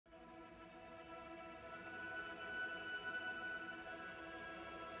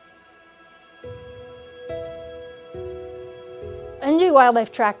NJ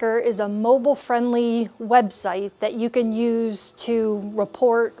Wildlife Tracker is a mobile-friendly website that you can use to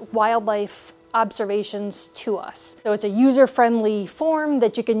report wildlife observations to us. So it's a user-friendly form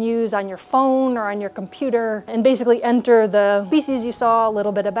that you can use on your phone or on your computer and basically enter the species you saw, a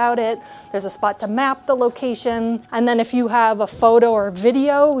little bit about it. There's a spot to map the location. And then if you have a photo or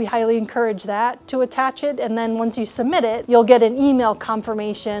video, we highly encourage that to attach it. And then once you submit it, you'll get an email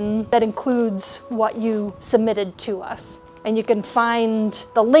confirmation that includes what you submitted to us. And you can find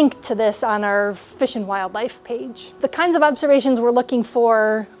the link to this on our Fish and Wildlife page. The kinds of observations we're looking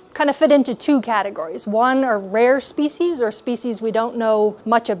for kind of fit into two categories. One are rare species or species we don't know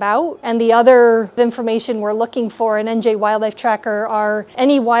much about, and the other information we're looking for in NJ Wildlife Tracker are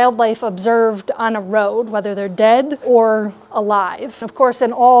any wildlife observed on a road, whether they're dead or alive. Of course,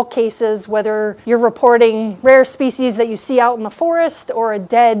 in all cases, whether you're reporting rare species that you see out in the forest or a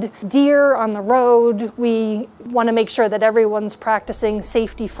dead deer on the road, we want to make sure that everyone's practicing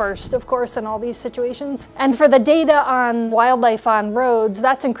safety first, of course, in all these situations. And for the data on wildlife on roads,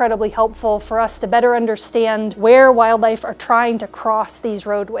 that's incredibly helpful for us to better understand where wildlife are trying to cross these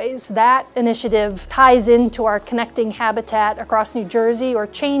roadways. That initiative ties into our Connecting Habitat Across New Jersey, or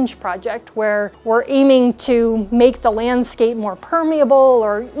CHANJ project, where we're aiming to make the landscape more permeable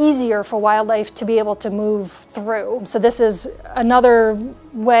or easier for wildlife to be able to move through. So this is another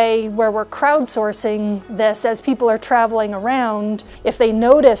way where we're crowdsourcing this as people are traveling around. If they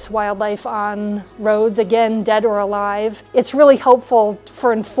notice wildlife on roads, again, dead or alive, it's really helpful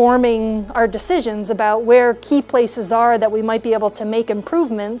for informing our decisions about where key places are that we might be able to make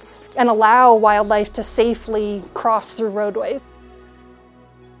improvements and allow wildlife to safely cross through roadways.